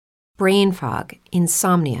brain fog,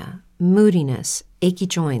 insomnia, moodiness, achy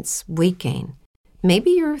joints, weight gain. Maybe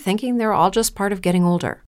you're thinking they're all just part of getting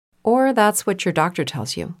older, or that's what your doctor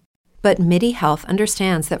tells you. But MIDI Health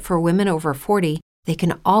understands that for women over 40, they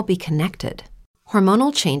can all be connected.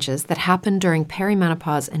 Hormonal changes that happen during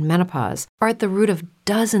perimenopause and menopause are at the root of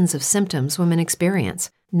dozens of symptoms women experience,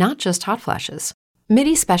 not just hot flashes.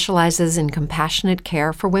 MIDI specializes in compassionate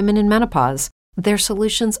care for women in menopause. Their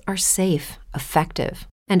solutions are safe, effective,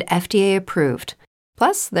 and FDA approved.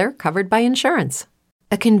 Plus, they're covered by insurance.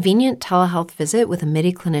 A convenient telehealth visit with a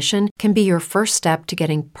MIDI clinician can be your first step to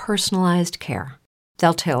getting personalized care.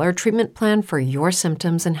 They'll tailor a treatment plan for your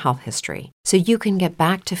symptoms and health history so you can get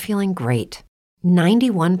back to feeling great.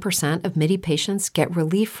 91% of MIDI patients get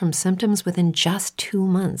relief from symptoms within just 2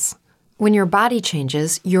 months. When your body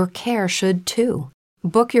changes, your care should too.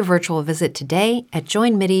 Book your virtual visit today at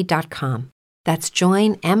joinmidi.com. That's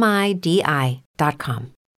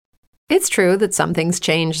joinmidi.com. It's true that some things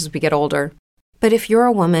change as we get older. But if you're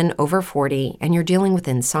a woman over 40 and you're dealing with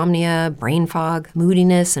insomnia, brain fog,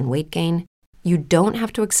 moodiness, and weight gain, you don't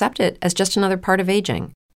have to accept it as just another part of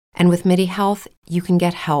aging. And with MIDI Health, you can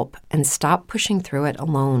get help and stop pushing through it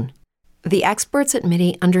alone. The experts at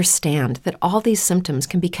MIDI understand that all these symptoms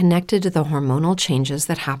can be connected to the hormonal changes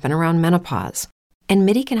that happen around menopause, and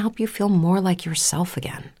MIDI can help you feel more like yourself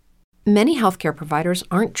again. Many healthcare providers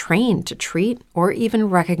aren't trained to treat or even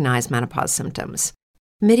recognize menopause symptoms.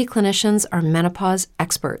 MIDI clinicians are menopause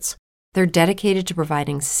experts. They're dedicated to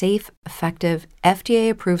providing safe, effective,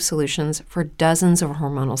 FDA-approved solutions for dozens of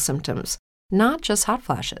hormonal symptoms, not just hot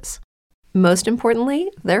flashes. Most importantly,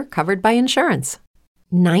 they're covered by insurance.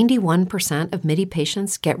 91% of MIDI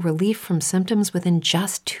patients get relief from symptoms within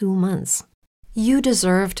just 2 months. You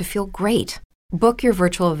deserve to feel great. Book your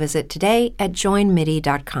virtual visit today at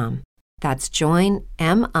joinmidi.com. That's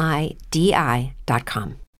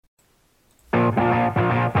joinmidi.com.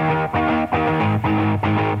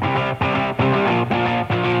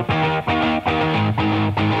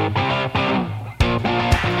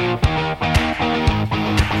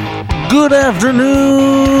 Good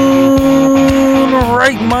afternoon,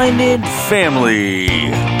 right-minded family.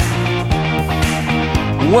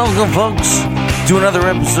 Welcome, folks, to another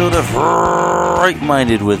episode of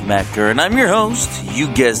Right-Minded with Matt Curran. I'm your host. You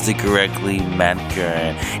guessed it correctly, Matt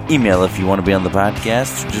Curran. Email if you want to be on the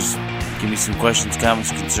podcast. Just give me some questions,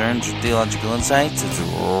 comments, concerns, or theological insights. It's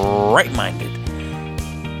right-minded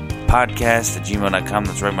podcast at gmail.com.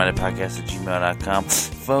 That's right-minded-podcast at gmail.com.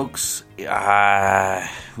 Folks,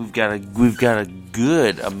 we've got a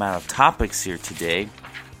good amount of topics here today.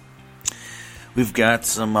 We've got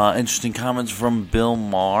some interesting comments from Bill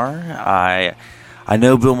Maher. I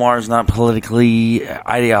know Bill Maher is not politically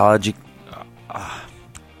ideologic.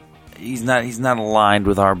 He's not aligned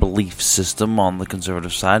with our belief system on the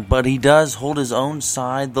conservative side, but he does hold his own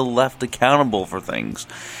side, the left, accountable for things.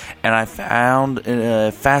 And I found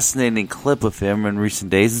a fascinating clip of him in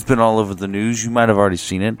recent days. It's been all over the news. You might have already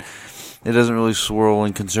seen it. It doesn't really swirl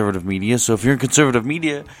in conservative media. So if you're in conservative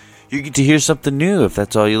media, you get to hear something new if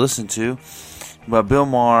that's all you listen to. But Bill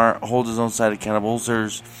Maher holds his own side accountable.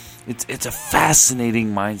 It's a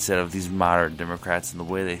fascinating mindset of these moderate Democrats and the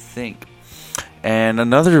way they think. And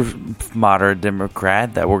another moderate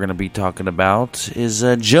Democrat that we're going to be talking about is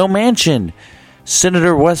Joe Manchin,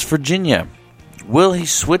 Senator West Virginia. Will he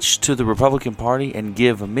switch to the Republican Party and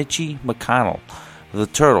give Mitchie McConnell, the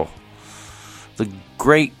turtle, the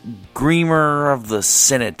great Greamer of the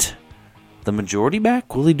Senate, the majority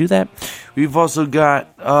back? Will he do that? We've also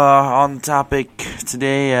got on the topic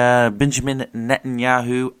today Benjamin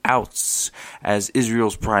Netanyahu outs as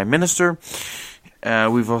Israel's prime minister.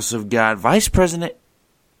 We've also got Vice President.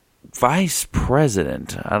 I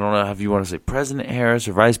don't know if you want to say President Harris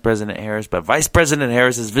or Vice President Harris, but Vice President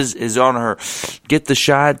Harris is on her get the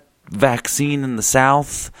shot vaccine in the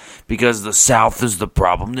South because the South is the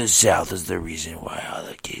problem. The South is the reason why all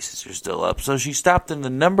the cases are still up. So she stopped in the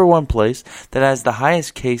number one place that has the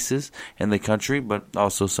highest cases in the country, but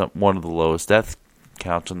also one of the lowest death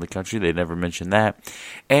counts in the country. They never mentioned that.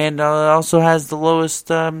 And also has the lowest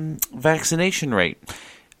vaccination rate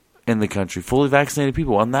in the country, fully vaccinated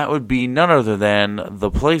people, and that would be none other than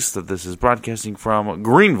the place that this is broadcasting from,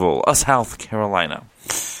 Greenville, South Carolina.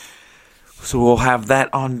 So we'll have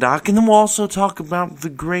that on dock, and then we'll also talk about the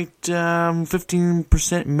great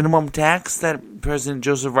 15% minimum tax that President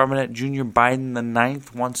Joseph Robinette Jr. Biden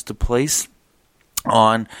IX wants to place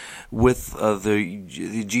on with the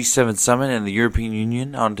G7 summit and the European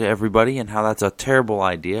Union onto everybody, and how that's a terrible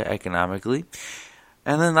idea economically.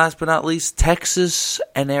 And then last but not least, Texas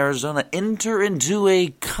and Arizona enter into a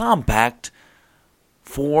compact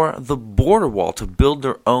for the border wall, to build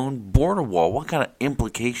their own border wall. What kind of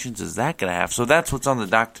implications is that going to have? So that's what's on the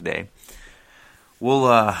dock today.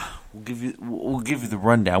 We'll give you the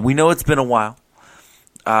rundown. We know it's been a while.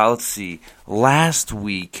 Let's see. Last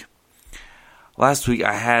week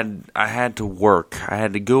I had to work. I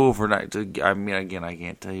had to go overnight. I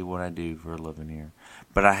can't tell you what I do for a living here,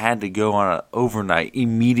 but I had to go on an overnight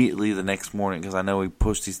immediately the next morning, because I know we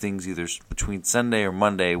post these things either between Sunday or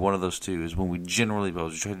Monday. One of those two is when we generally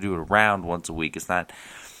post. We try to do it around once a week. It's not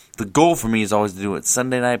the goal for me is always to do it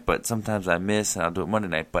Sunday night, but sometimes I miss and I'll do it Monday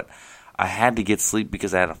night. But I had to get sleep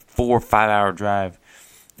because I had a 4 or 5 hour drive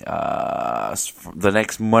the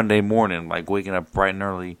next Monday morning, like waking up bright and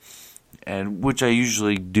early, and which I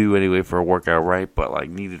usually do anyway for a workout, right? But like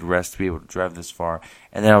needed rest to be able to drive this far.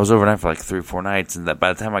 And then I was overnight for like 3 or 4 nights, and that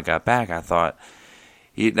by the time I got back, I thought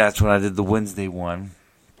that's when I did the Wednesday one,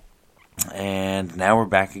 and now we're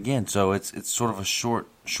back again. So it's sort of a short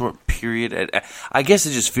period. I guess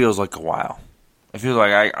it just feels like a while. I feel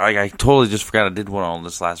like I totally just forgot I did one on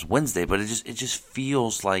this last Wednesday, but it just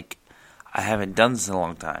feels like I haven't done this in a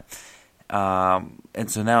long time.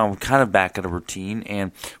 And so now I'm kind of back at a routine,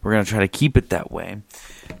 and we're going to try to keep it that way.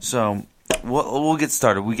 So we'll get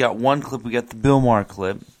started. We got one clip. We got the Bill Maher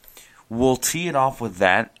clip. We'll tee it off with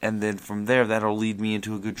that, and then from there, that'll lead me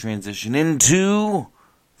into a good transition into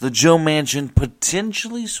the Joe Manchin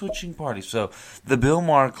potentially switching parties. So the Bill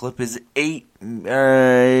Maher clip is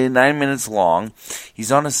 9 minutes long.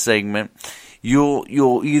 He's on a segment.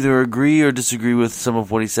 You'll either agree or disagree with some of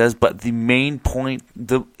what he says, but the main point,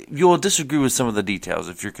 you'll disagree with some of the details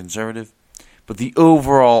if you're conservative, but the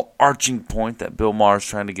overall arching point that Bill Maher is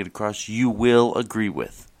trying to get across, you will agree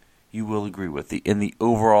with. You will agree with in the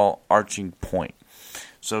overall arching point.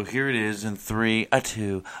 So here it is in 3,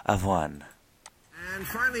 2, 1. And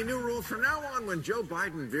finally, new rules from now on: when Joe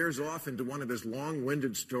Biden veers off into one of his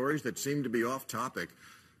long-winded stories that seem to be off topic,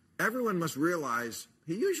 everyone must realize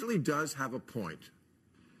he usually does have a point.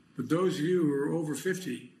 But those of you who are over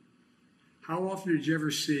 50, how often did you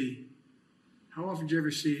ever see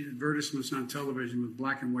advertisements on television with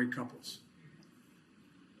black and white couples?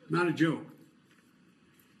 Not a joke.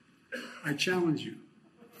 I challenge you.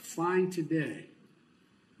 Find today,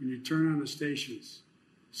 when you turn on the stations,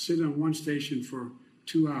 sit on one station for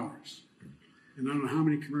 2 hours, and I don't know how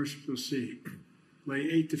many commercials you'll see. Lay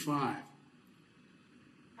 8 to 5.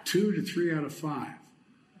 2 to 3 out of 5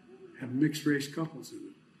 have mixed race couples in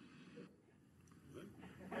it.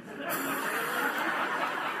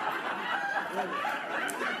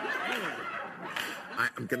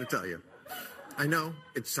 I'm going to tell you. I know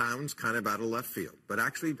it sounds kind of out of left field, but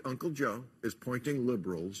actually Uncle Joe is pointing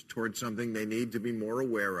liberals towards something they need to be more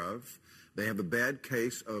aware of. They have a bad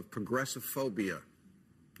case of progressivophobia.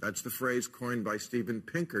 That's the phrase coined by Steven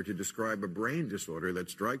Pinker to describe a brain disorder that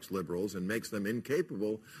strikes liberals and makes them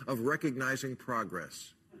incapable of recognizing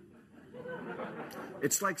progress.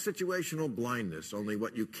 It's like situational blindness, only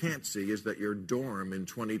what you can't see is that your dorm in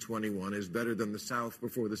 2021 is better than the South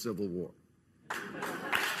before the Civil War.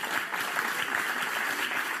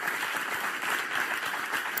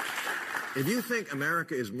 If you think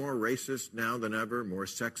America is more racist now than ever, more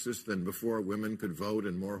sexist than before women could vote,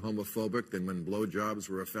 and more homophobic than when blowjobs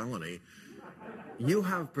were a felony, you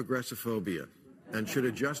have progressivophobia and should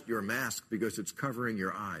adjust your mask because it's covering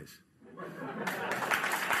your eyes.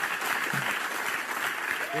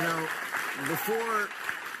 You know, before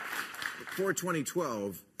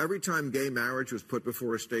 2012, every time gay marriage was put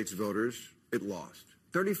before a state's voters, it lost.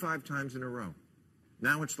 35 times in a row.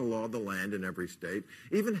 Now it's the law of the land in every state.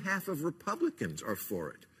 Even half of Republicans are for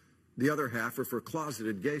it. The other half are for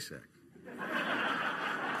closeted gay sex.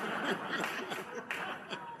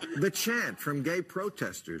 The chant from gay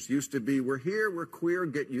protesters used to be, "We're here, we're queer,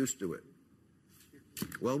 get used to it."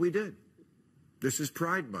 Well, we did. This is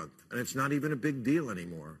Pride Month, and it's not even a big deal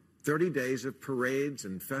anymore. 30 days of parades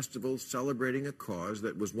and festivals celebrating a cause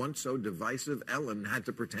that was once so divisive Ellen had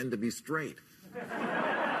to pretend to be straight.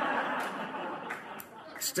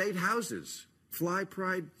 State houses fly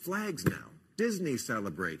pride flags now. Disney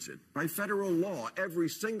celebrates it. By federal law, every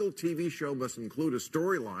single TV show must include a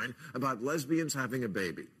storyline about lesbians having a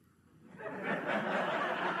baby.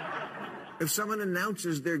 If someone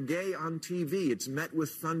announces they're gay on TV, it's met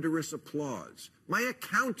with thunderous applause. My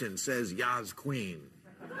accountant says, "Yas Queen."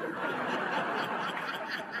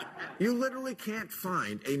 You literally can't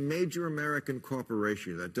find a major American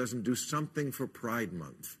corporation that doesn't do something for Pride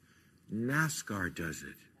Month. NASCAR does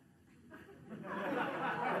it.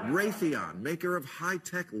 Raytheon, maker of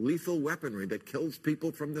high-tech lethal weaponry that kills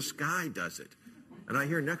people from the sky, does it. And I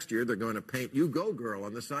hear next year they're going to paint "You Go Girl"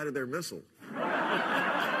 on the side of their missile.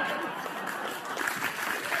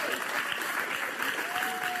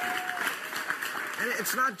 And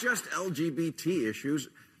it's not just LGBT issues.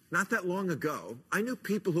 Not that long ago, I knew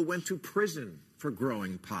people who went to prison for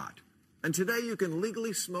growing pot. And today you can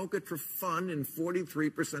legally smoke it for fun in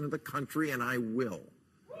 43% of the country, and I will.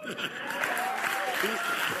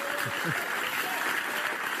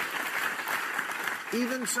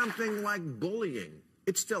 Even something like bullying,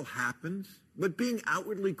 it still happens, but being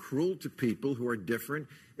outwardly cruel to people who are different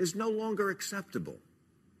is no longer acceptable.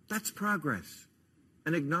 That's progress.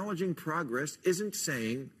 And acknowledging progress isn't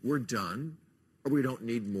saying we're done or we don't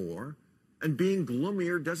need more. And being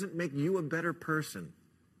gloomier doesn't make you a better person.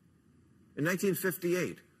 In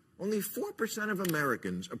 1958, only 4% of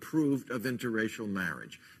Americans approved of interracial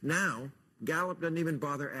marriage. Now, Gallup doesn't even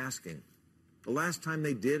bother asking. The last time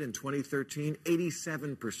they did, in 2013,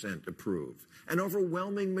 87% approved. An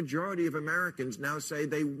overwhelming majority of Americans now say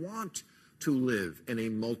they want to live in a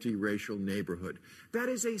multiracial neighborhood. That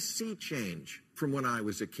is a sea change from when I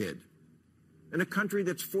was a kid. In a country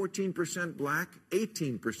that's 14% black,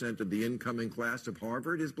 18% of the incoming class of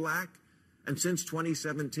Harvard is black. And since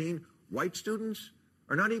 2017, white students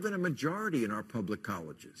are not even a majority in our public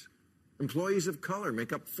colleges. Employees of color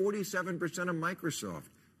make up 47% of Microsoft,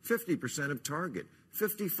 50% of Target,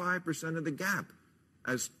 55% of the Gap,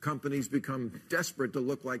 as companies become desperate to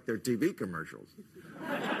look like their TV commercials.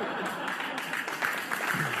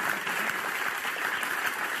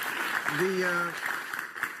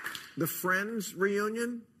 The Friends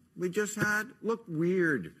reunion we just had looked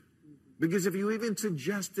weird. Because if you even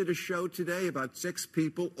suggested a show today about 6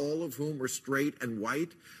 people, all of whom were straight and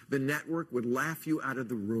white, the network would laugh you out of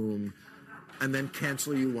the room and then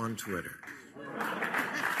cancel you on Twitter.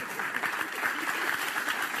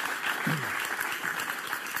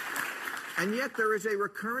 And yet there is a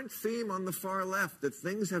recurrent theme on the far left that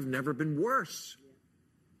things have never been worse.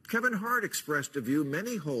 Kevin Hart expressed a view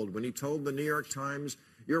many hold when he told the New York Times,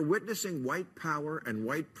 "You're witnessing white power and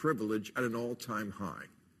white privilege at an all-time high."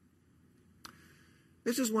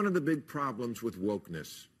 This is one of the big problems with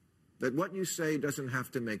wokeness, that what you say doesn't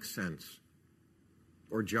have to make sense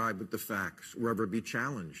or jibe with the facts or ever be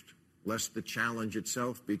challenged, lest the challenge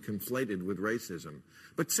itself be conflated with racism.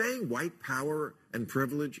 But saying white power and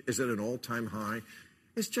privilege is at an all-time high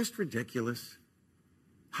is just ridiculous.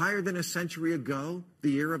 Higher than a century ago,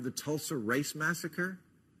 the year of the Tulsa Race Massacre?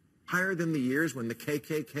 Higher than the years when the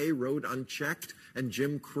KKK rode unchecked and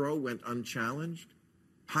Jim Crow went unchallenged?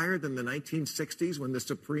 Higher than the 1960s when the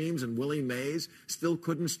Supremes and Willie Mays still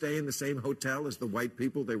couldn't stay in the same hotel as the white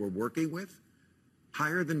people they were working with?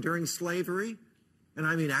 Higher than during slavery? And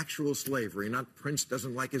I mean actual slavery, not Prince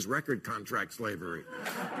doesn't like his record contract slavery.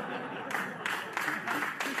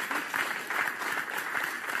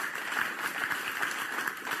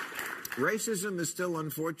 Racism is still,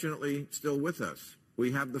 unfortunately, still with us.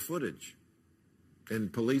 We have the footage in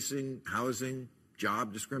policing, housing,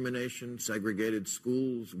 job discrimination, segregated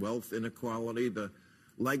schools, wealth inequality. The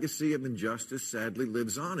legacy of injustice sadly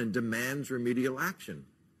lives on and demands remedial action.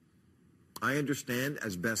 I understand,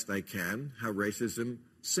 as best I can, how racism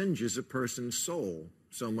singes a person's soul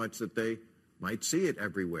so much that they might see it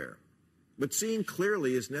everywhere. But seeing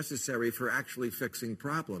clearly is necessary for actually fixing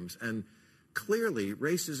problems. And clearly,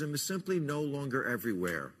 racism is simply no longer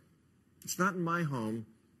everywhere. It's not in my home,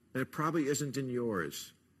 and it probably isn't in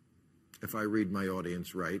yours, if I read my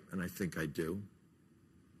audience right, and I think I do.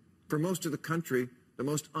 For most of the country, the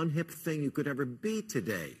most unhip thing you could ever be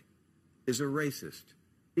today is a racist.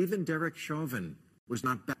 Even Derek Chauvin was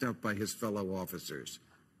not backed up by his fellow officers,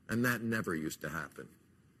 and that never used to happen.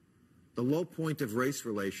 The low point of race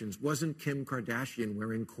relations wasn't Kim Kardashian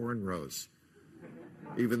wearing cornrows,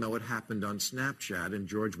 even though it happened on Snapchat and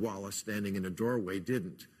George Wallace standing in a doorway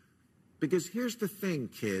didn't. Because here's the thing,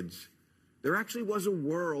 kids. There actually was a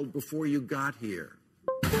world before you got here.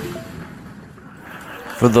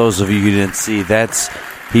 For those of you who didn't see,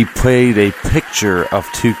 he played a picture of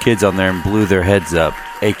 2 kids on there and blew their heads up,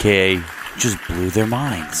 a.k.a. just blew their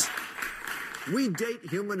minds. We date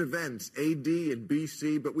human events, AD and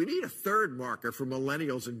BC, but we need a third marker for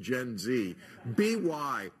millennials and Gen Z.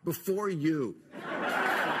 BY, before you.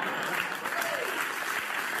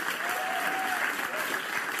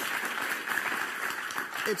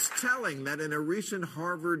 It's telling that in a recent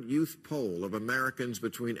Harvard Youth poll of Americans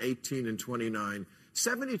between 18 and 29,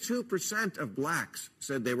 72% of blacks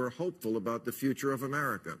said they were hopeful about the future of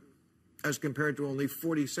America, as compared to only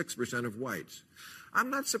 46% of whites. I'm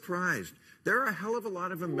not surprised. There are a hell of a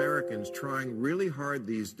lot of Americans trying really hard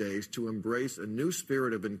these days to embrace a new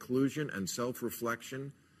spirit of inclusion and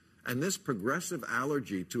self-reflection, and this progressive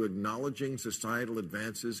allergy to acknowledging societal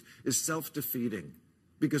advances is self-defeating,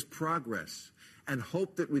 because progress and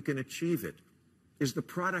hope that we can achieve it is the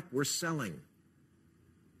product we're selling.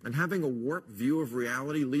 And having a warped view of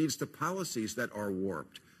reality leads to policies that are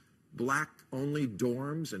warped. Black-only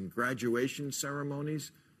dorms and graduation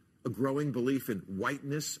ceremonies, a growing belief in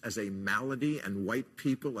whiteness as a malady and white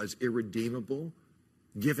people as irredeemable,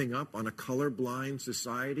 giving up on a colorblind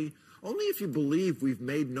society. Only if you believe we've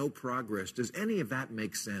made no progress does any of that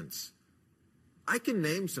make sense. I can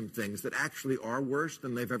name some things that actually are worse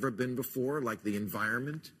than they've ever been before, like the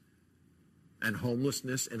environment and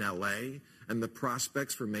homelessness in LA and the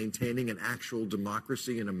prospects for maintaining an actual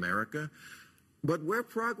democracy in America. But where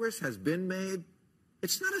progress has been made,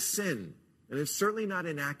 it's not a sin, and it's certainly not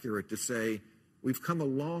inaccurate to say, we've come a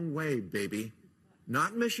long way, baby.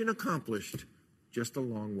 Not mission accomplished, just a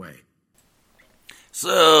long way.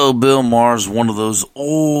 So, Bill Maher's one of those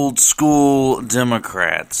old school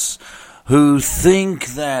Democrats who think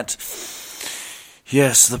that,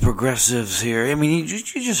 yes, the progressives here, I mean, you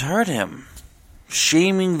just heard him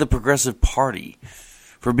shaming the Progressive Party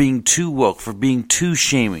for being too woke, for being too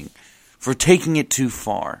shaming, for taking it too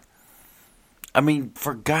far. I mean,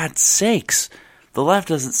 for God's sakes, the left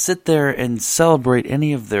doesn't sit there and celebrate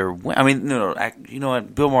any of their wins. I mean, no, you know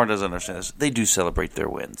what? Bill Maher doesn't understand this. They do celebrate their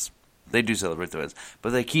wins. They do celebrate their wins.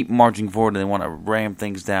 But they keep marching forward and they want to ram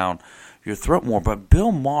things down your throat more. But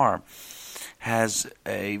Bill Maher has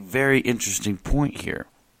a very interesting point here,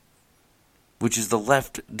 which is the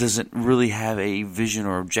left doesn't really have a vision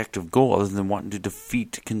or objective goal other than wanting to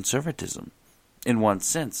defeat conservatism in one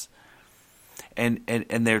sense. And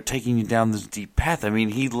they're taking you down this deep path. I mean,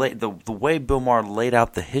 the way Bill Maher laid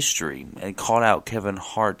out the history and called out Kevin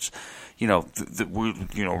Hart's,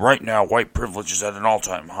 right now white privilege is at an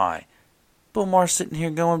all-time high. Bill Maher's sitting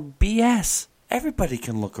here going, BS. Everybody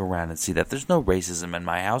can look around and see that. There's no racism in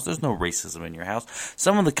my house. There's no racism in your house.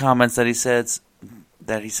 Some of the comments that he said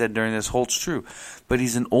during this holds true. But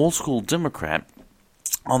he's an old school Democrat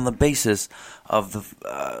on the basis of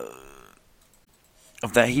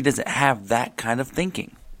that he doesn't have that kind of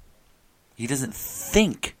thinking. He doesn't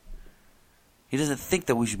think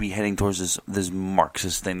that we should be heading towards this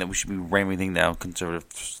Marxist thing, that we should be ramming things down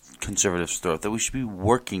conservatives' throat, that we should be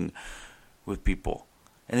working with people.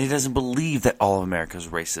 And he doesn't believe that all of America is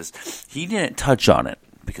racist. He didn't touch on it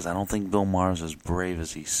because I don't think Bill Maher is as brave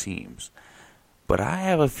as he seems. But I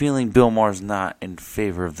have a feeling Bill Maher's not in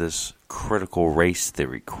favor of this critical race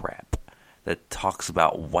theory crap that talks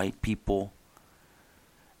about white people,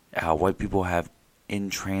 how white people have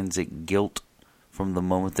intrinsic guilt from the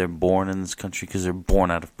moment they're born in this country because they're born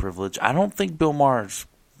out of privilege. I don't think Bill Maher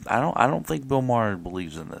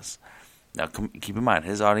believes in this. Now, keep in mind,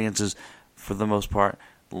 his audience is, for the most part,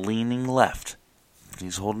 leaning left.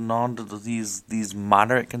 He's holding on to these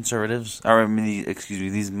moderate conservatives,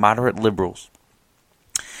 these moderate liberals.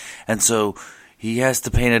 And so he has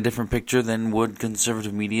to paint a different picture than would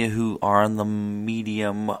conservative media who are on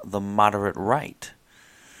the moderate right.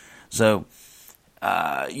 So,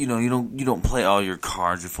 you don't play all your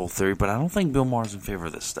cards at full theory, but I don't think Bill Maher's in favor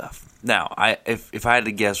of this stuff. Now, if I had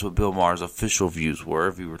to guess what Bill Maher's official views were,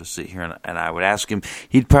 if he were to sit here and I would ask him,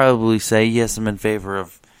 he'd probably say, yes, I'm in favor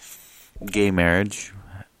of gay marriage,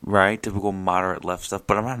 right? Typical moderate left stuff,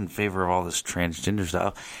 but I'm not in favor of all this transgender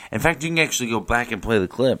stuff. In fact, you can actually go back and play the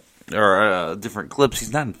clip, or different clips.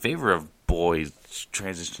 He's not in favor of boys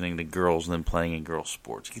transitioning to girls and then playing in girls'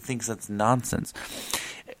 sports. He thinks that's nonsense.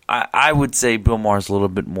 I would say Bill Maher's a little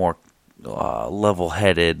bit more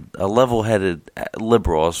level-headed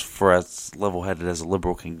liberal, as level-headed as a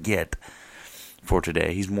liberal can get for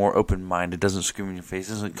today. He's more open-minded, doesn't scream in your face,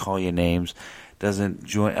 doesn't call you names, doesn't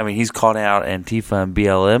join. I mean, he's called out Antifa and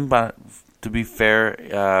BLM, but to be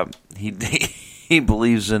fair, he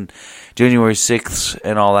believes in January 6th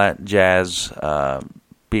and all that jazz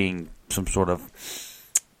being some sort of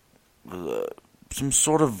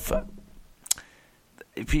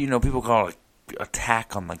people call it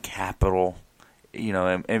attack on the Capitol.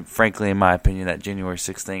 And frankly, in my opinion, that January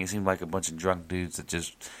 6th thing, it seemed like a bunch of drunk dudes that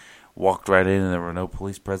just walked right in and there were no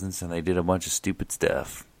police presence and they did a bunch of stupid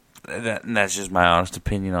stuff. And that's just my honest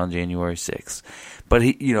opinion on January 6th. But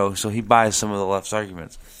so he buys some of the left's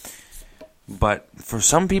arguments. But for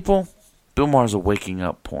some people, Bill Maher's a waking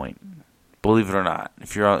up point. Believe it or not,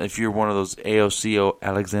 if you're one of those AOC,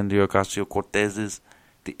 Alexandria Ocasio-Cortezes,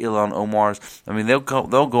 the Ilhan Omars, I mean, they'll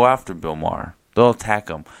go after Bill Maher. They'll attack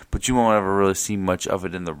him, but you won't ever really see much of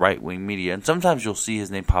it in the right-wing media. And sometimes you'll see his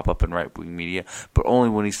name pop up in right-wing media, but only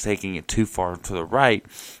when he's taking it too far to the right,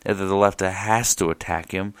 that the left has to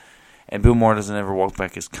attack him, and Bill Maher doesn't ever walk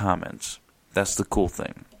back his comments. That's the cool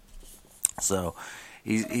thing. So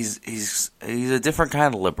he's a different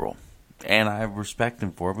kind of liberal, and I respect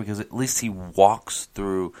him for it because at least he walks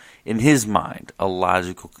through, in his mind, a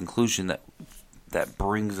logical conclusion that that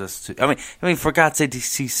brings us to. I mean, for God's sake,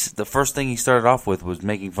 the first thing he started off with was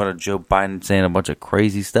making fun of Joe Biden, saying a bunch of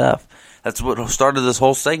crazy stuff. That's what started this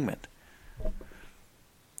whole segment.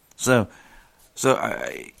 He's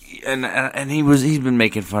been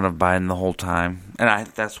making fun of Biden the whole time, and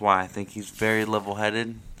that's why I think he's very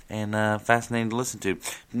level-headed and fascinating to listen to.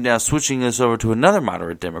 Now, switching this over to another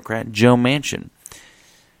moderate Democrat, Joe Manchin.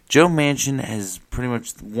 Joe Manchin is pretty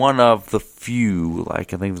much one of the few, I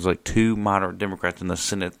think there's like 2 moderate Democrats in the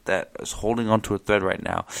Senate that is holding onto a thread right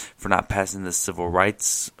now for not passing this civil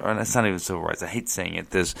rights, or it's not even civil rights, I hate saying it,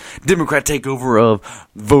 this Democrat takeover of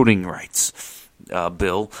voting rights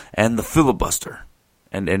bill and the filibuster.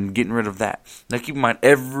 And getting rid of that. Now, keep in mind,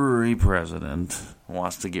 every president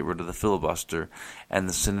wants to get rid of the filibuster, and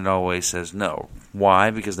the Senate always says no.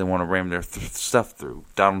 Why? Because they want to ram their stuff through.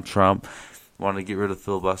 Donald Trump wanted to get rid of the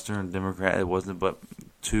filibuster, and it wasn't but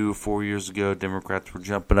 2 or 4 years ago, Democrats were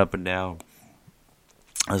jumping up and down,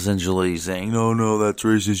 essentially saying, no, that's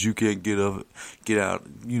racist, you can't get out,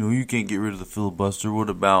 you can't get rid of the filibuster. What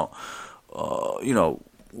about,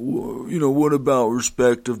 what about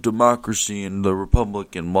respect of democracy and the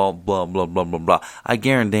republic and blah, blah, blah, blah, blah, blah. I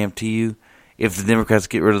guarantee you, if the Democrats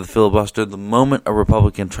get rid of the filibuster, the moment a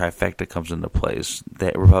Republican trifecta comes into place,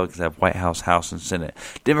 that Republicans have White House, House, and Senate,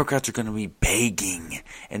 Democrats are going to be begging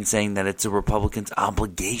and saying that it's a Republican's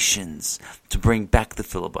obligations to bring back the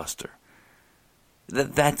filibuster.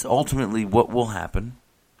 That's ultimately what will happen.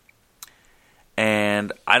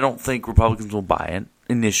 And I don't think Republicans will buy it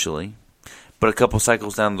initially. But a couple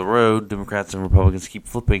cycles down the road, Democrats and Republicans keep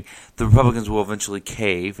flipping. The Republicans will eventually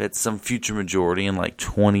cave at some future majority in like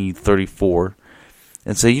 2034,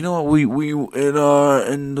 and say, you know what, we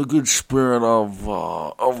in the good spirit of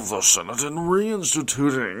the Senate and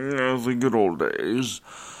reinstituting the good old days,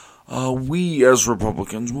 we as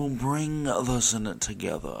Republicans will bring the Senate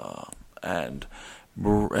together and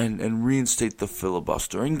reinstate the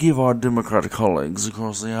filibuster and give our Democratic colleagues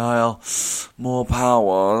across the aisle more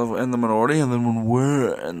power in the minority, and then when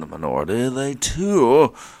we're in the minority, they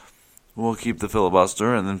too will keep the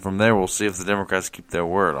filibuster, and then from there we'll see if the Democrats keep their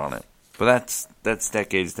word on it. But that's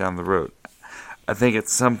decades down the road. I think at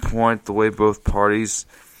some point, the way both parties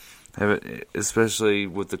have it, especially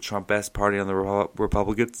with the Trump-esque party on the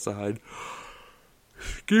Republican side,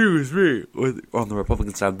 excuse me, on the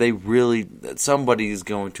Republican side, somebody is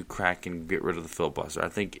going to crack and get rid of the filibuster. I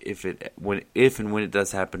think if and when it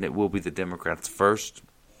does happen, it will be the Democrats first.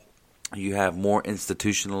 You have more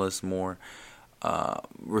institutionalists, more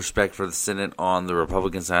respect for the Senate on the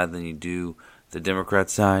Republican side than you do the Democrat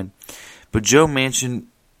side. But Joe Manchin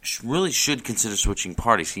really should consider switching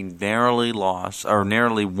parties. He narrowly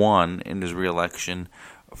won in his re-election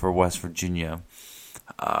for West Virginia.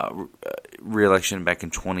 Re-election back in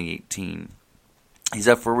 2018. He's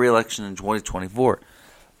up for re-election in 2024.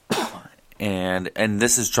 and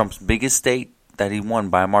this is Trump's biggest state that he won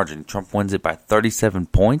by a margin. Trump wins it by 37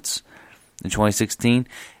 points in 2016.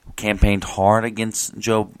 Campaigned hard against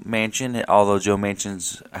Joe Manchin, although Joe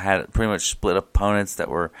Manchin's had pretty much split opponents that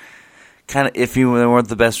were kind of iffy. They weren't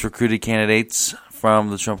the best recruited candidates from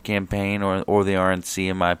the Trump campaign or the RNC,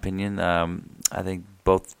 in my opinion. I think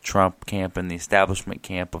both Trump camp and the establishment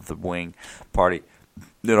camp of the wing party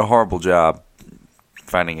did a horrible job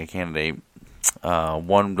finding a candidate.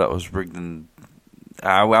 One that was rigged, and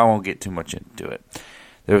I won't get too much into it.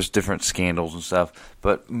 There was different scandals and stuff,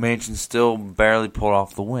 but Manchin still barely pulled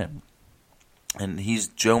off the win. And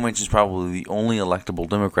Joe Manchin's probably the only electable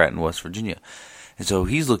Democrat in West Virginia. And so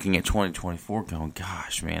he's looking at 2024 going,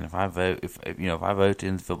 gosh, man, if I vote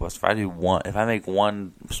in the filibuster, if I make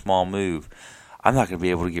one small move, I'm not going to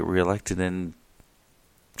be able to get reelected in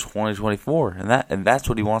 2024, and that's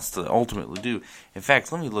what he wants to ultimately do. In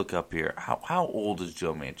fact, let me look up here. How old is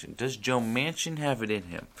Joe Manchin? Does Joe Manchin have it in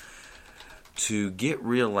him to get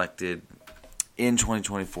reelected in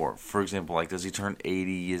 2024? For example, like, does he turn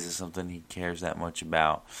 80? Is it something he cares that much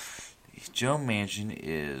about? Joe Manchin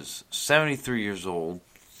is 73 years old.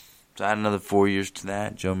 So add another 4 years to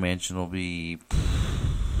that, Joe Manchin will be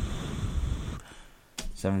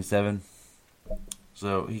 77.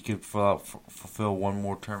 So he could fulfill one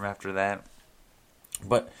more term after that.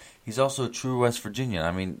 But he's also a true West Virginian.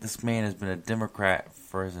 I mean, this man has been a Democrat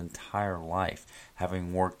for his entire life,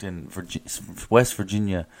 having worked in West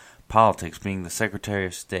Virginia politics, being the Secretary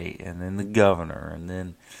of State, and then the governor, and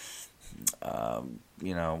then,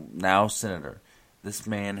 now senator. This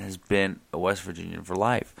man has been a West Virginian for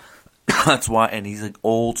life. That's why, and he's an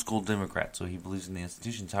old school Democrat, so he believes in the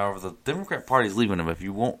institutions. However, the Democrat Party is leaving him. If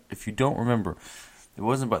you don't remember, it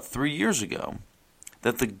wasn't about 3 years ago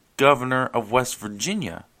that the governor of West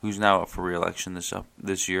Virginia, who's now up for re-election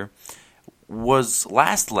this year, was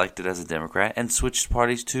last elected as a Democrat and switched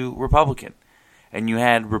parties to Republican. And you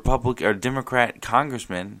had Democrat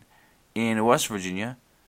congressmen in West Virginia.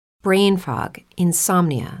 Brain fog,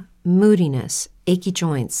 insomnia, moodiness, achy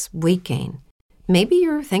joints, weight gain. Maybe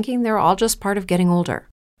you're thinking they're all just part of getting older.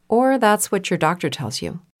 Or that's what your doctor tells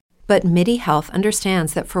you. But MIDI Health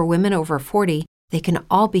understands that for women over 40, they can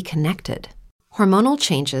all be connected. Hormonal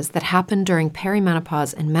changes that happen during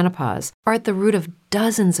perimenopause and menopause are at the root of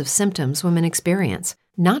dozens of symptoms women experience,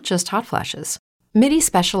 not just hot flashes. MIDI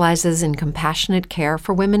specializes in compassionate care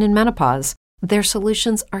for women in menopause. Their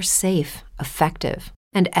solutions are safe, effective,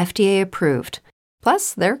 and FDA approved.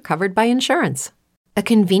 Plus, they're covered by insurance. A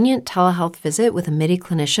convenient telehealth visit with a MIDI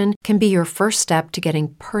clinician can be your first step to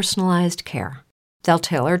getting personalized care. They'll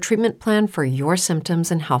tailor a treatment plan for your symptoms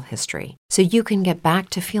and health history so you can get back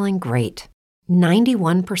to feeling great.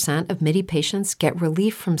 91% of MIDI patients get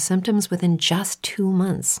relief from symptoms within just 2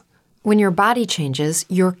 months. When your body changes,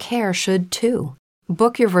 your care should too.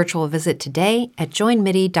 Book your virtual visit today at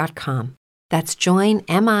joinmidi.com. That's joinmidi.com.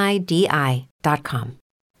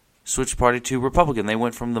 Switch party to Republican. They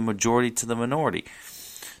went from the majority to the minority.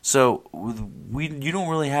 So you don't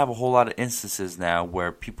really have a whole lot of instances now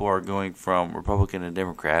where people are going from Republican to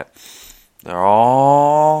Democrat. They're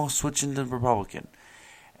all switching to Republican.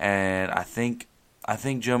 And I think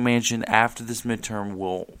Joe Manchin after this midterm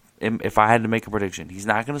will, if I had to make a prediction, he's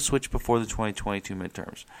not going to switch before the 2022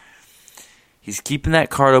 midterms. He's keeping that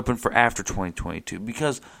card open for after 2022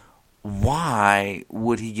 because why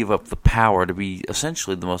would he give up the power to be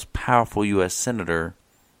essentially the most powerful U.S. senator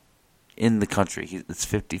in the country? It's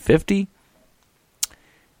 50-50.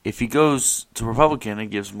 If he goes to Republican, it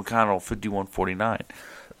gives McConnell 51-49.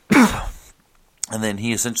 And then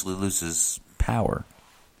he essentially loses power.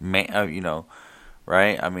 Right?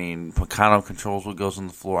 I mean, McConnell controls what goes on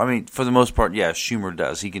the floor. I mean, for the most part, yeah, Schumer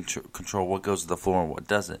does. He can control what goes to the floor and what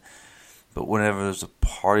doesn't. But whenever there's a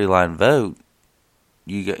party line vote,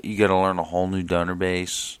 you got to learn a whole new donor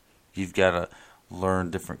base. You've got to learn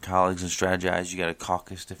different colleagues and strategize. You got to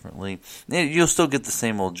caucus differently. You'll still get the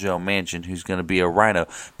same old Joe Manchin who's going to be a rhino.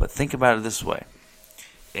 But think about it this way,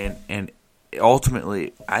 and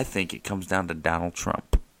ultimately, I think it comes down to Donald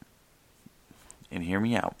Trump. And hear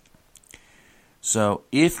me out. So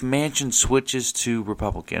if Manchin switches to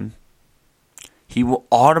Republican, he will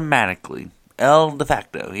automatically, de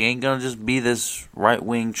facto, he ain't going to just be this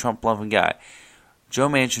right-wing Trump-loving guy. Joe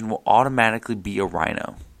Manchin will automatically be a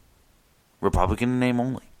rhino. Republican in name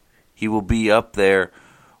only. He will be up there.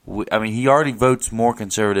 I mean, he already votes more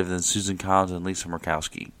conservative than Susan Collins and Lisa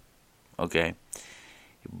Murkowski. Okay?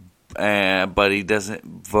 But he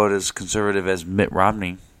doesn't vote as conservative as Mitt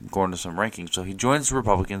Romney, according to some rankings. So he joins the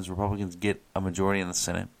Republicans. Republicans get a majority in the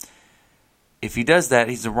Senate. If he does that,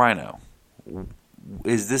 he's a rhino.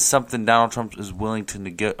 Is this something Donald Trump is willing to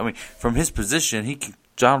negotiate? I mean, from his position,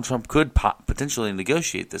 Donald Trump could potentially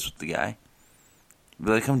negotiate this with the guy.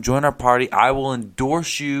 Be like, come join our party. I will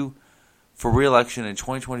endorse you for re-election in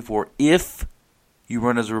 2024 if you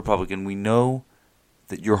run as a Republican. We know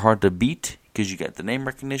that you're hard to beat because you got the name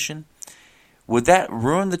recognition. Would that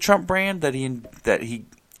ruin the Trump brand that he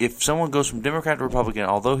if someone goes from Democrat to Republican,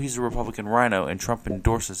 although he's a Republican rhino and Trump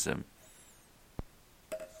endorses him,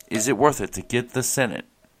 is it worth it to get the Senate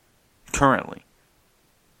currently?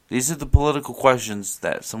 These are the political questions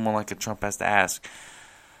that someone like a Trump has to ask.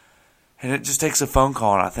 And it just takes a phone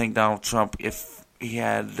call. And I think Donald Trump, if he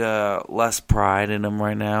had less pride in him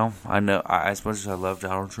right now, as much as I love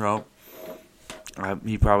Donald Trump,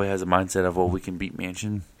 he probably has a mindset of, well, we can beat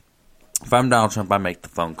Manchin. If I'm Donald Trump, I make the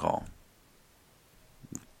phone call.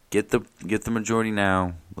 Get the majority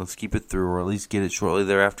now. Let's keep it through, or at least get it shortly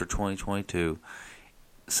thereafter, 2022.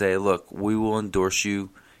 Say, look, we will endorse you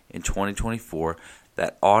in 2024.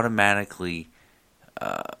 That automatically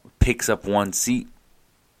picks up one seat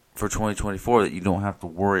for 2024 that you don't have to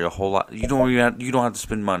worry a whole lot. You don't have to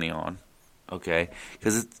spend money on, okay?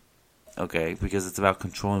 Because it's about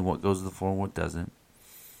controlling what goes to the floor and what doesn't.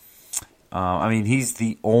 I mean, he's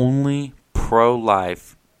the only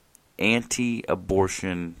pro-life,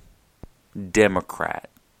 anti-abortion Democrat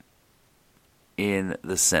in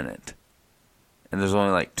the Senate. And there's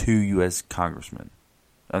only like 2 U.S. congressmen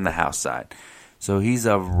on the House side. So he's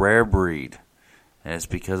a rare breed, and it's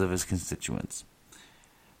because of his constituents.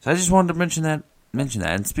 So I just wanted to mention that.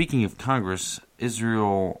 And speaking of Congress,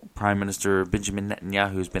 Israel Prime Minister Benjamin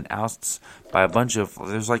Netanyahu has been ousted by a bunch of,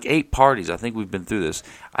 there's like 8 parties. I think we've been through this.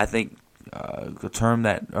 I think the term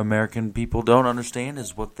that American people don't understand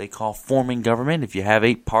is what they call forming government. If you have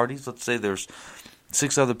 8 parties, let's say there's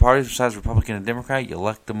 6 other parties besides Republican and Democrat, you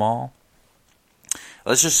elect them all.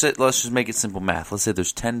 let's just make it simple math. Let's say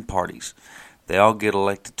there's 10 parties. They all get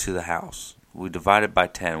elected to the House. We divide it by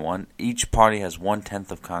 10. Each party has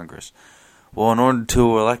 1/10 of Congress. Well, in order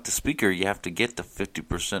to elect a speaker, you have to get to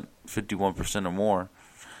 50%, 51% or more.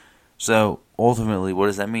 So ultimately, what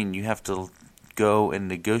does that mean? You have to go and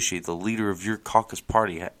negotiate. The leader of your caucus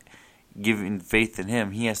party, giving faith in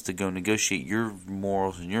him, he has to go negotiate your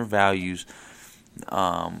morals and your values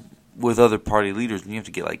with other party leaders, and you have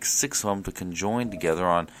to get like 6 of them to conjoin together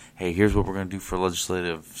on, hey, here's what we're going to do for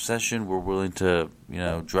legislative session. We're willing to,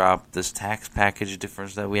 drop this tax package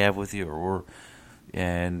difference that we have with you,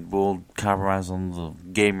 and we'll compromise on the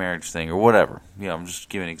gay marriage thing or whatever. I'm just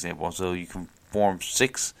giving an example. So you can form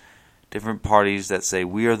 6 different parties that say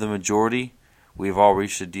we are the majority. We've all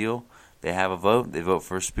reached a deal. They have a vote. They vote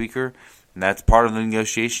for a speaker, and that's part of the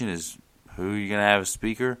negotiation is who you're going to have as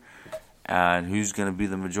speaker. And who's going to be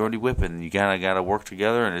the majority whip, and you got to work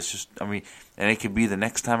together, and it's just, and it could be the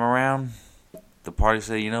next time around, the party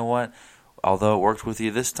say, you know what, although it worked with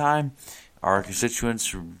you this time, our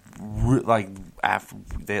constituents,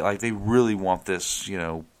 they really want this,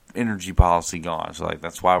 energy policy gone, so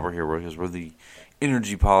that's why we're here, because we're the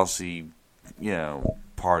energy policy,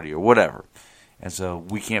 party or whatever, and so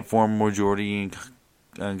we can't form a majority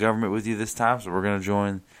in government with you this time, so we're going to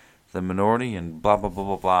join the minority, and blah, blah, blah,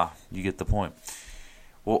 blah, blah. You get the point.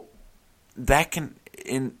 Well, that can,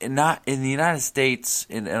 not in the United States,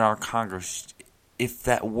 in our Congress, if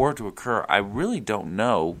that were to occur, I really don't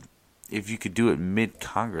know if you could do it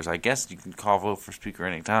mid-Congress. I guess you can call a vote for speaker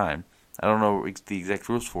anytime. I don't know the exact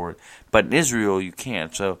rules for it. But in Israel, you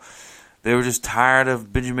can't. So they were just tired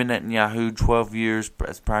of Benjamin Netanyahu, 12 years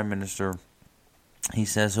as prime minister. He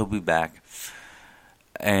says he'll be back.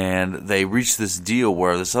 And they reached this deal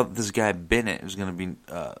where this guy Bennett is going to be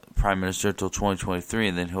prime minister until 2023,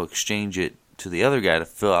 and then he'll exchange it to the other guy to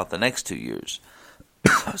fill out the next 2 years.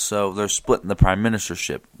 So they're splitting the prime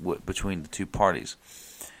ministership between the two parties.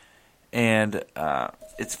 And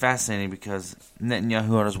it's fascinating because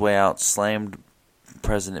Netanyahu on his way out slammed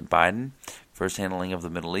President Biden for his handling of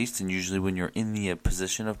the Middle East, and usually when you're in the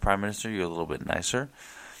position of prime minister, you're a little bit nicer.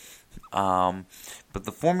 But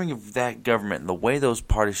the forming of that government and the way those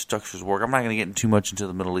party structures work, I'm not going to get too much into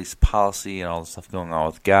the Middle East policy and all the stuff going on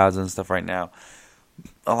with Gaza and stuff right now.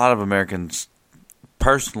 A lot of Americans,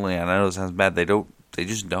 personally, and I know it sounds bad, they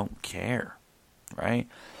just don't care, right?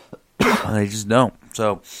 They just don't.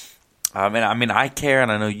 So, I care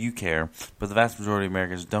and I know you care, but the vast majority of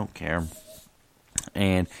Americans don't care.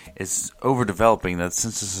 And it's overdeveloping that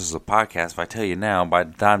since this is a podcast, if I tell you now, by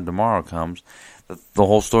the time tomorrow comes, the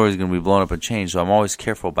whole story is going to be blown up and changed. So I'm always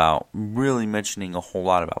careful about really mentioning a whole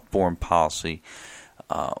lot about foreign policy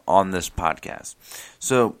on this podcast.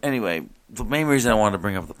 So anyway, the main reason I wanted to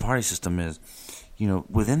bring up the party system is,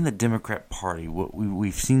 within the Democrat Party,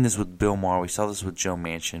 we've seen this with Bill Maher, we saw this with Joe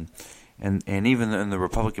Manchin, and even in the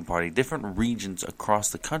Republican Party, different regions across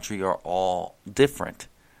the country are all different.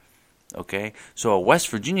 Okay, so a West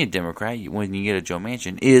Virginia Democrat, when you get a Joe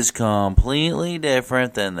Manchin, is completely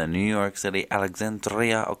different than the New York City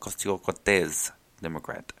Alexandria Ocasio-Cortez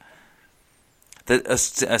Democrat.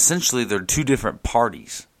 Essentially, they're two different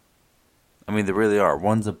parties. They really are.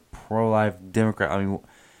 One's a pro-life Democrat,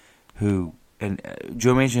 Joe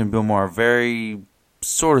Manchin and Bill Maher are very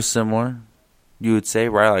sort of similar, you would say,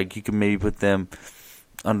 right? Like, you can maybe put them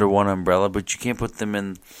under one umbrella, but you can't put them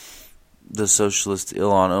in the socialist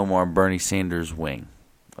Ilhan Omar Bernie Sanders wing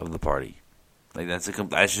of the party. That's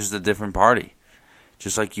just a different party.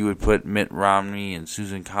 Just like you would put Mitt Romney and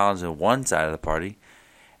Susan Collins on one side of the party,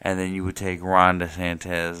 and then you would take Ron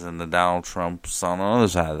DeSantis and the Donald Trumps on the other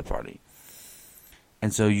side of the party.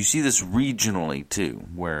 And so you see this regionally too,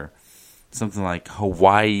 where something like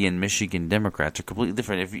Hawaii and Michigan Democrats are completely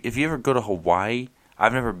different. If you ever go to Hawaii,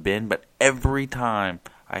 I've never been, but every time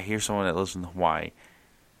I hear someone that lives in Hawaii,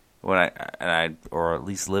 or at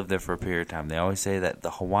least lived there for a period of time, they always say that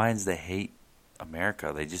the Hawaiians, they hate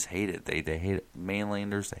America. They just hate it. They hate it.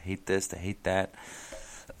 Mainlanders. They hate this. They hate that.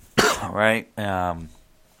 Right?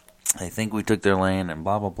 They think we took their land and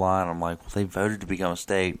blah, blah, blah. And I'm like, well, they voted to become a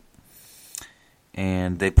state.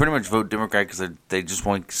 And they pretty much vote Democrat because they just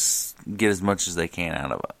want to get as much as they can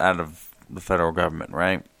out of the federal government,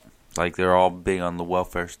 right? Like, they're all big on the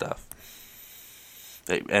welfare stuff.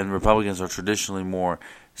 And Republicans are traditionally more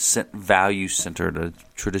value-centered,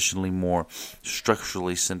 traditionally more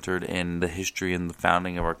structurally centered in the history and the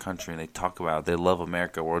founding of our country, and they talk about they love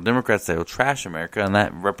America. Well, Democrats, they will trash America, and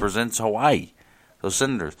that represents Hawaii, those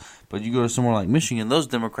senators. But you go to somewhere like Michigan, those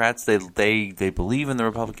Democrats, they believe in the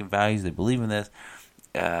Republican values, they believe in this,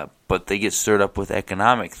 but they get stirred up with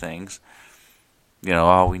economic things,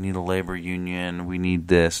 We need a labor union, we need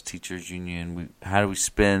this, teachers union. How do we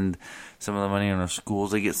spend some of the money on our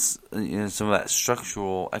schools? They get some of that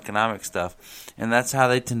structural economic stuff, and that's how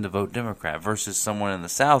they tend to vote Democrat versus someone in the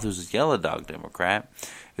South who's a yellow dog Democrat,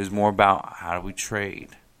 who's more about how do we trade?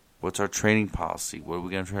 What's our trading policy? What are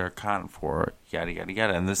we going to trade our cotton for? Yada, yada,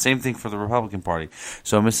 yada. And the same thing for the Republican Party.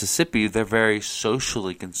 So in Mississippi, they're very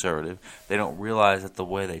socially conservative. They don't realize that the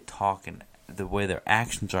way they talk and the way their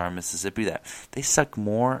actions are in Mississippi, that they suck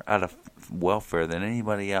more out of welfare than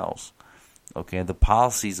anybody else. Okay, the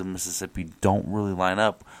policies of Mississippi don't really line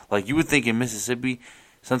up. Like you would think in Mississippi,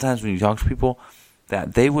 sometimes when you talk to people,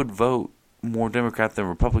 that they would vote more Democrat than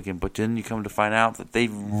Republican, but then you come to find out that they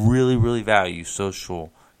really, really value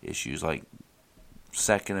social issues like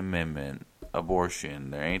Second Amendment,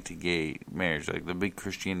 abortion, they're anti-gay marriage, like the big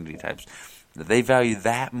Christianity types. That they value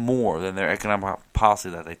that more than their economic policy,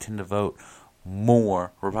 that they tend to vote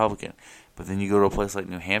more Republican. But then you go to a place like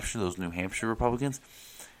New Hampshire, those New Hampshire Republicans,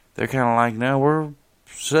 they're kind of like, no, we're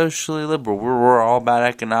socially liberal. We're all about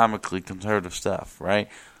economically conservative stuff, right?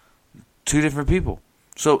 Two different people.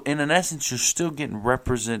 So in an essence, you're still getting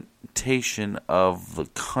representation of the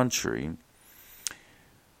country.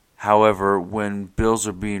 However, when bills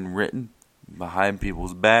are being written behind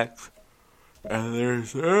people's backs, and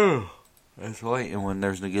that's late, and when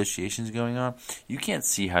there's negotiations going on, you can't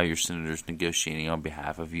see how your senator's negotiating on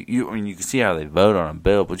behalf of you. You can see how they vote on a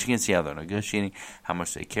bill, but you can't see how they're negotiating, how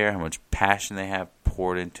much they care, how much passion they have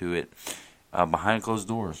poured into it behind closed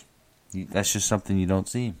doors. That's just something you don't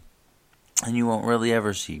see, and you won't really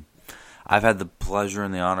ever see. I've had the pleasure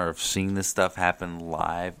and the honor of seeing this stuff happen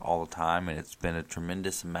live all the time, and it's been a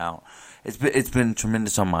tremendous amount. It's been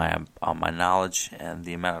tremendous on my knowledge and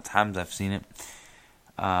the amount of times I've seen it.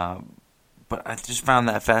 But I just found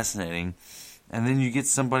that fascinating. And then you get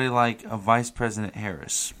somebody like a Vice President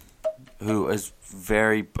Harris, who is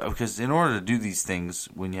because in order to do these things,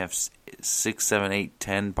 when you have 6, 7, 8,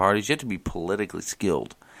 10 parties, you have to be politically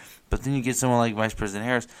skilled. But then you get someone like Vice President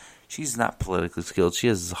Harris. She's not politically skilled. She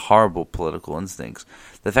has horrible political instincts.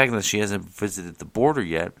 The fact that she hasn't visited the border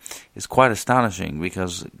yet is quite astonishing,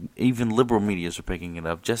 because even liberal medias are picking it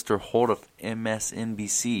up. Jester Holt of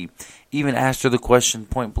MSNBC even asked her the question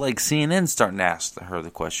point blank. CNN's starting to ask her the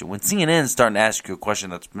question. When CNN's starting to ask you a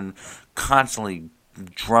question that's been constantly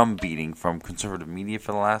drum beating from conservative media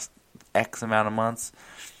for the last X amount of months,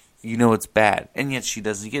 you know it's bad. And yet she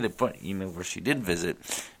doesn't get it. But you know where she did visit?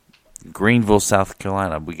 Greenville, South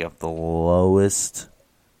Carolina. We got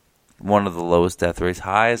one of the lowest death rates,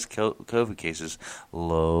 highest COVID cases,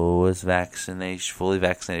 lowest fully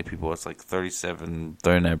vaccinated people. It's like 37,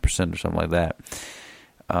 39% or something like that.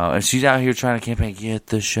 And she's out here trying to campaign, get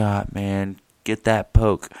the shot, man, get that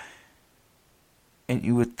poke. And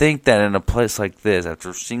you would think that in a place like this,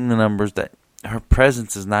 after seeing the numbers, that her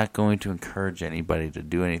presence is not going to encourage anybody to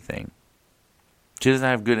do anything. She doesn't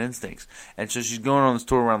have good instincts. And so she's going on this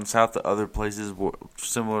tour around the South to other places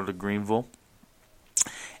similar to Greenville.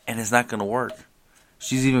 And it's not going to work.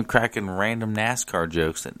 She's even cracking random NASCAR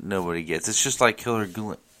jokes that nobody gets. It's just like Hillary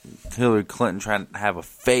Clinton trying to have a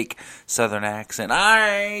fake Southern accent. I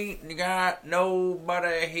ain't got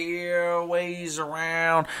nobody here, ways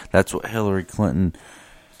around. That's what Hillary Clinton...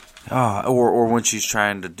 or when she's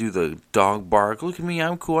trying to do the dog bark. Look at me,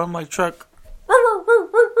 I'm cool. I'm like Truck.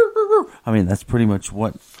 I mean, that's pretty much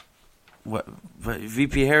what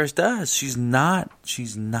VP Harris does. She's not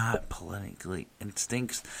politically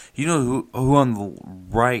instincts. You know who on the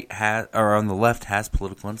right on the left has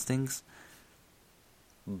political instincts?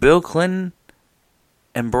 Bill Clinton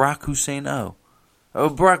and Barack Hussein O.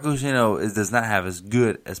 Barack Hussein O does not have as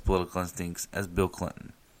good as political instincts as Bill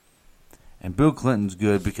Clinton. And Bill Clinton's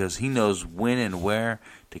good because he knows when and where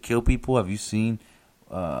to kill people. Have you seen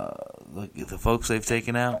the folks they've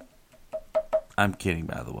taken out? I'm kidding,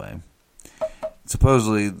 by the way.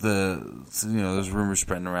 Supposedly, there's rumors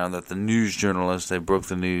spreading around that the news journalist that broke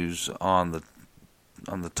the news on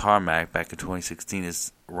the tarmac back in 2016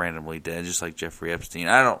 is randomly dead, just like Jeffrey Epstein.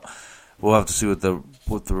 We'll have to see what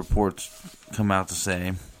the reports come out to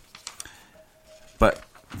say. But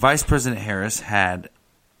Vice President Harris had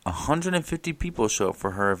 150 people show up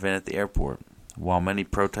for her event at the airport, while many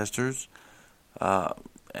protesters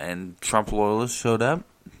and Trump loyalists showed up.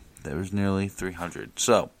 There was nearly 300.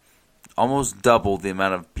 So, almost double the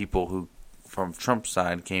amount of people who, from Trump's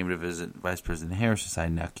side, came to visit Vice President Harris'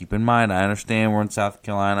 side. Now, keep in mind, I understand we're in South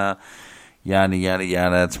Carolina, yada, yada,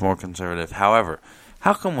 yada. It's more conservative. However,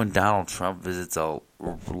 how come when Donald Trump visits a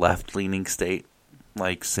left-leaning state,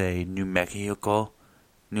 like, say, New Mexico,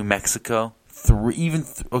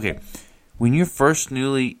 when you're first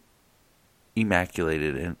newly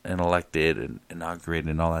immaculated and elected and inaugurated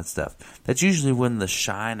and all that stuff, that's usually when the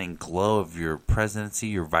shine and glow of your presidency,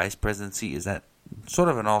 your vice presidency, is at sort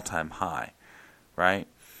of an all-time high, right?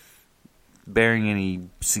 Bearing any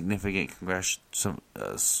significant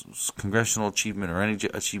congressional achievement or any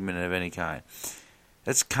achievement of any kind.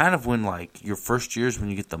 That's kind of when, like, your first year is when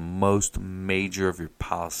you get the most major of your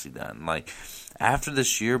policy done. Like, after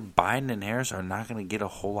this year, Biden and Harris are not going to get a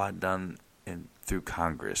whole lot done through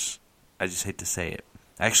Congress. I just hate to say it.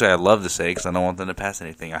 Actually, I love to say it because I don't want them to pass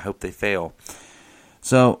anything. I hope they fail.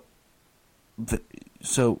 So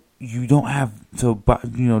you don't have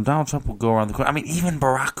Donald Trump will go around the corner. I mean, even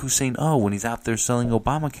Barack Hussein when he's out there selling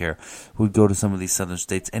Obamacare, would go to some of these southern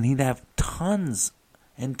states, and he'd have tons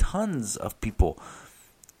and tons of people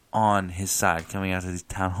on his side coming out to these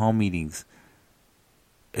town hall meetings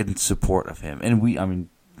in support of him. And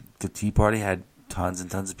the Tea Party had tons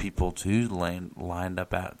and tons of people too lined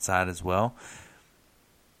up outside as well.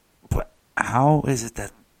 But how is it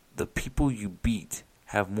that the people you beat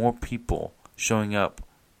have more people showing up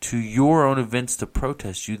to your own events to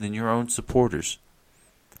protest you than your own supporters?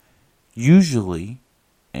 Usually,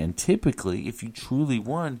 and typically, if you truly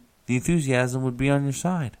won, the enthusiasm would be on your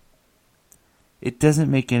side. It doesn't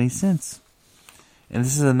make any sense. And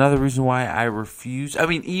this is another reason why I refuse. I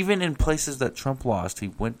mean, even in places that Trump lost, he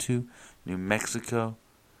went to New Mexico,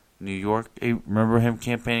 New York. Hey, remember him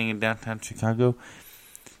campaigning in downtown Chicago?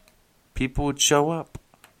 People would show up.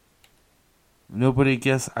 Nobody,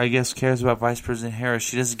 I guess, cares about Vice President Harris.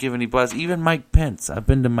 She doesn't give any buzz. Even Mike Pence. I've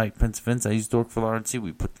been to Mike Pence events. I used to work for the RNC.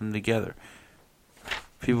 We put them together.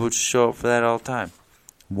 People would show up for that all the time.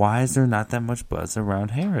 Why is there not that much buzz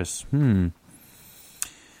around Harris? Well,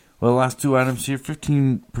 the last two items here.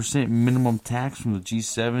 15% minimum tax from the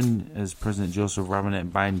G7 as President Joseph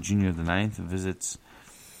Robinette Biden Jr. IX visits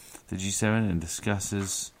the G7 and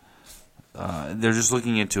discusses. They're just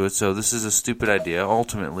looking into it, so this is a stupid idea.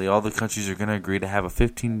 Ultimately, all the countries are going to agree to have a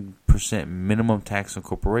 15% minimum tax on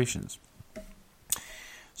corporations.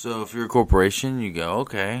 So if you're a corporation, you go,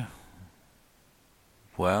 okay.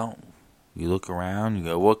 Well, you look around, you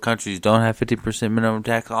go, what countries don't have 50% minimum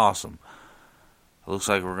tax? Awesome. It looks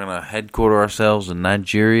like we're going to headquarter ourselves in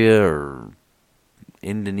Nigeria or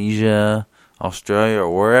Indonesia, Australia,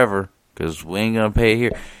 or wherever, because we ain't going to pay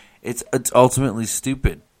here. It's ultimately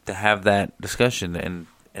stupid to have that discussion, and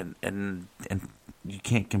you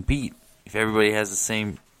can't compete if everybody has the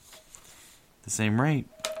same rate.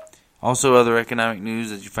 Also, other economic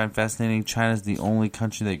news that you find fascinating: China's the only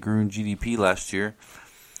country that grew in GDP last year,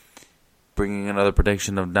 bringing another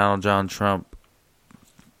prediction of Donald John Trump.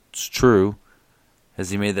 It's true, as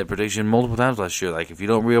he made that prediction multiple times last year. Like, if you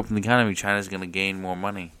don't reopen the economy, China's going to gain more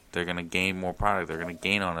money. They're going to gain more product. They're going to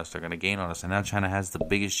gain on us. They're going to gain on us. And now China has the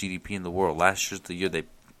biggest GDP in the world. Last year's the year they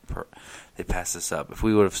passed this up. If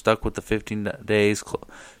we would have stuck with the 15 days,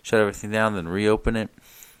 shut everything down, then reopen it,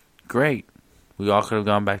 great. We all could have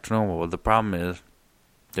gone back to normal. But the problem is,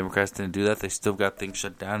 Democrats didn't do that. They still got things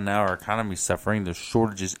shut down. Now our economy's suffering. There's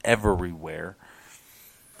shortages everywhere.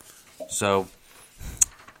 So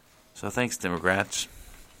thanks, Democrats.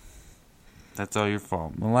 That's all your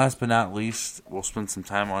fault. And last but not least, we'll spend some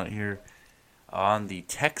time on it here, on the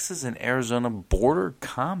Texas and Arizona Border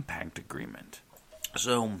Compact Agreement.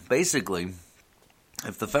 So basically,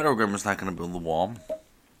 if the federal government's not going to build the wall,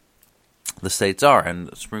 the states are. And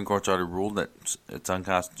the Supreme Court's already ruled that it's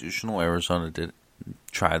unconstitutional. Arizona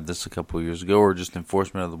tried this a couple of years ago, or just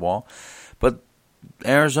enforcement of the wall. But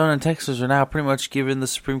Arizona and Texas are now pretty much giving the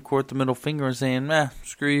Supreme Court the middle finger and saying,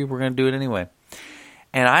 screw you, we're going to do it anyway.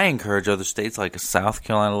 And I encourage other states like a South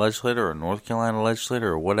Carolina legislator or a North Carolina legislator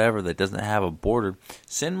or whatever that doesn't have a border,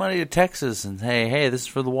 send money to Texas and hey, this is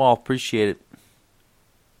for the wall, appreciate it.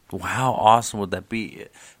 How awesome would that be?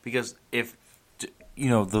 Because if,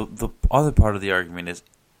 the other part of the argument is,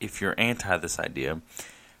 if you're anti this idea,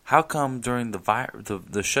 how come during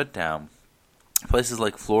the shutdown, places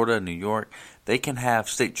like Florida and New York, they can have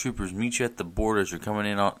state troopers meet you at the border as you're coming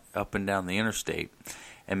in up and down the interstate,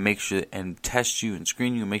 and make sure and test you and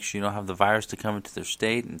screen you and make sure you don't have the virus to come into their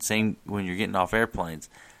state, and same when you're getting off airplanes.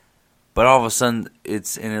 But all of a sudden,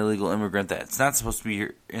 it's an illegal immigrant that's not supposed to be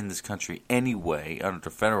here in this country anyway under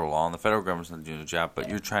federal law, and the federal government's not doing their job, but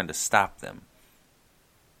you're trying to stop them.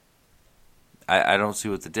 I don't see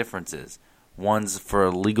what the difference is. One's for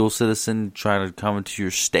a legal citizen trying to come into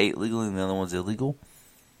your state legally, and the other one's illegal.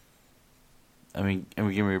 I mean,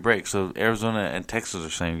 give me a break. So Arizona and Texas are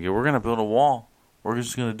saying, we're going to build a wall. We're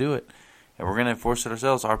just going to do it. And we're going to enforce it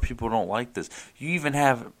ourselves. Our people don't like this. You even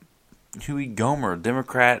have Huey Gomer,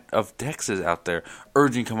 Democrat of Texas, out there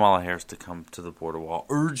urging Kamala Harris to come to the border wall.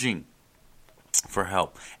 Urging. for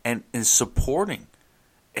help and is supporting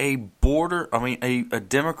a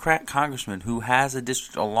Democrat congressman who has a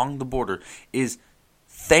district along the border is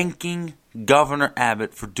thanking Governor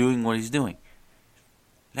Abbott for doing what he's doing.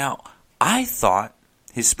 Now, I thought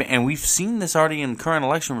and we've seen this already in current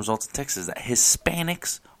election results in Texas, that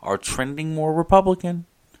Hispanics are trending more Republican.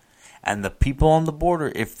 And the people on the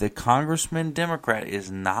border, if the congressman Democrat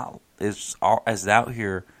is out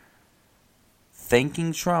here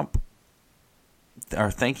thanking Trump,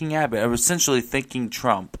 or thanking Abbott, or essentially thanking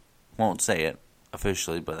Trump, won't say it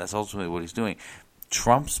officially, but that's ultimately what he's doing.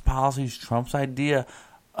 Trump's policies, Trump's idea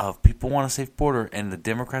of people want a safe border, and the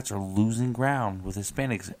Democrats are losing ground with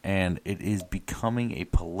Hispanics, and it is becoming a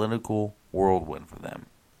political whirlwind for them.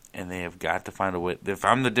 And they have got to find a way. If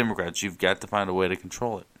I'm the Democrats, you've got to find a way to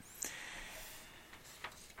control it.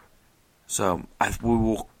 So we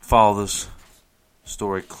will follow this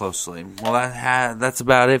story closely. Well, that's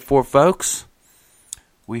about it for folks.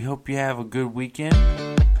 We hope you have a good weekend,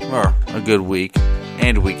 or a good week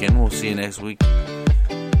and weekend. We'll see you next week.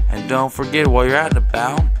 And don't forget, while you're out and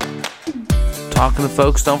about, talking to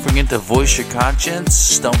folks, don't forget to voice your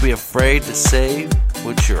conscience. Don't be afraid to say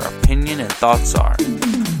what your opinion and thoughts are.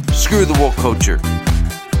 Screw the woke culture.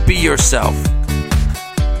 Be yourself.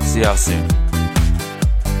 See y'all soon.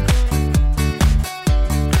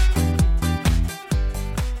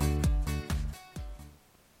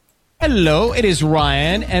 Hello, it is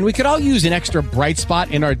Ryan, and we could all use an extra bright spot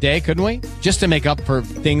in our day, couldn't we? Just to make up for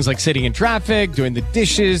things like sitting in traffic, doing the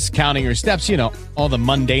dishes, counting your steps, all the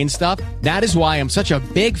mundane stuff. That is why I'm such a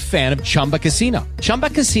big fan of Chumba Casino. Chumba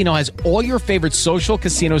Casino has all your favorite social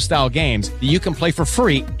casino-style games that you can play for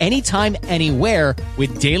free anytime, anywhere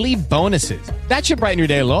with daily bonuses. That should brighten your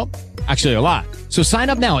day a little. Actually, a lot. So sign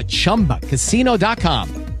up now at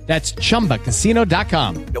ChumbaCasino.com. That's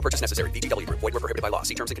ChumbaCasino.com. No purchase necessary. VGW Group. Void where prohibited by law.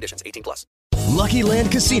 See terms and conditions. 18+. Lucky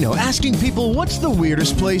Land Casino, asking people, what's the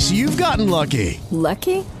weirdest place you've gotten lucky?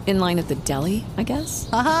 Lucky? In line at the deli, I guess?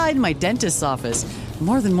 Aha, in my dentist's office.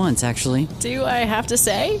 More than once, actually. Do I have to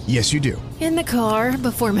say? Yes, you do. In the car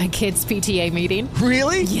before my kids' PTA meeting.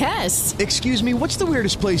 Really? Yes. Excuse me, what's the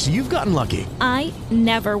weirdest place you've gotten lucky? I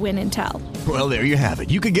never win and tell. Well, there you have it.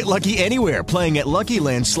 You can get lucky anywhere, playing at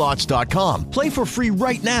LuckyLandSlots.com. Play for free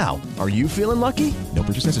right now. Are you feeling lucky? No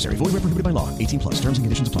purchase necessary. Void where prohibited by law. 18+. Terms and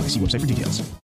conditions apply. See website for details.